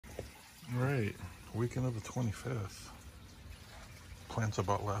Right, weekend of the 25th. Plants I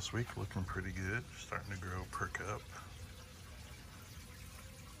bought last week looking pretty good, starting to grow, perk up.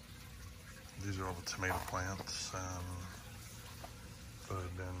 These are all the tomato plants that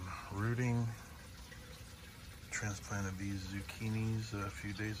I've been rooting. Transplanted these zucchinis a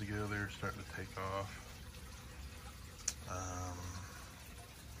few days ago. They're starting to take off.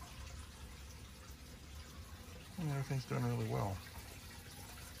 And everything's doing really well.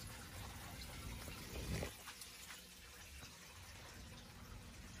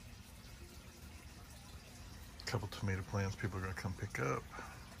 A couple tomato plants people are gonna come pick up.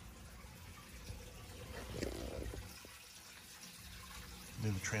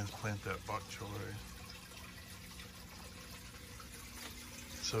 Need to transplant that bok choy.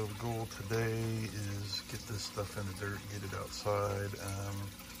 So the goal today is get this stuff in the dirt, get it outside.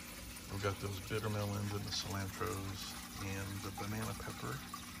 We've got those bitter melons and the cilantros and the banana pepper.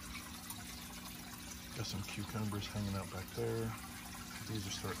 Got some cucumbers hanging out back there. These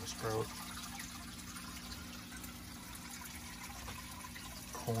are starting to sprout.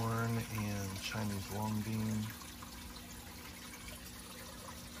 Corn and Chinese long bean.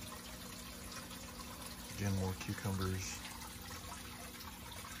 Again, more cucumbers.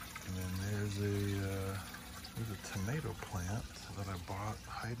 And then there's a tomato plant that I bought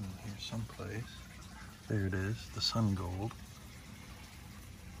hiding here someplace. There it is, the sun gold.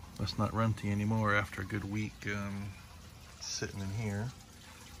 That's not runty anymore after a good week sitting in here.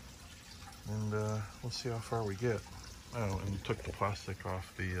 And we'll see how far we get. Oh, and took the plastic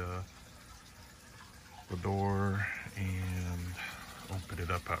off the door and opened it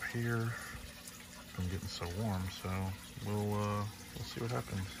up out here. I'm getting so warm, so we'll see what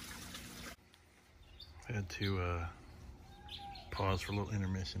happens. I had to pause for a little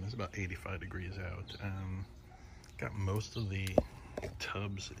intermission. It's about 85 degrees out. Got most of the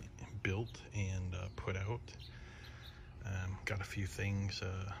tubs built and put out. Got a few things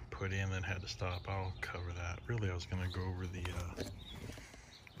put in and had to stop. I'll cover that. Really, I was going to go over the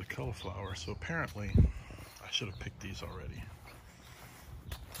cauliflower. So apparently, I should have picked these already.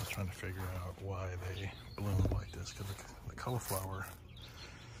 I was trying to figure out why they bloomed like this, because the cauliflower,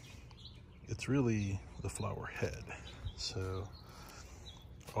 it's really the flower head. So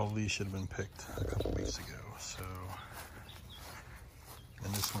all these should have been picked a couple weeks ago. So,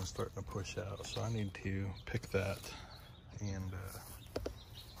 and this one's starting to push out. So I need to pick that and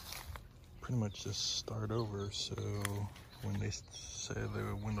pretty much just start over. So when they say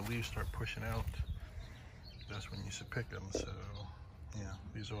when the leaves start pushing out, that's when you should pick them. So yeah,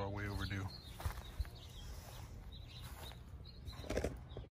 these are all way overdue.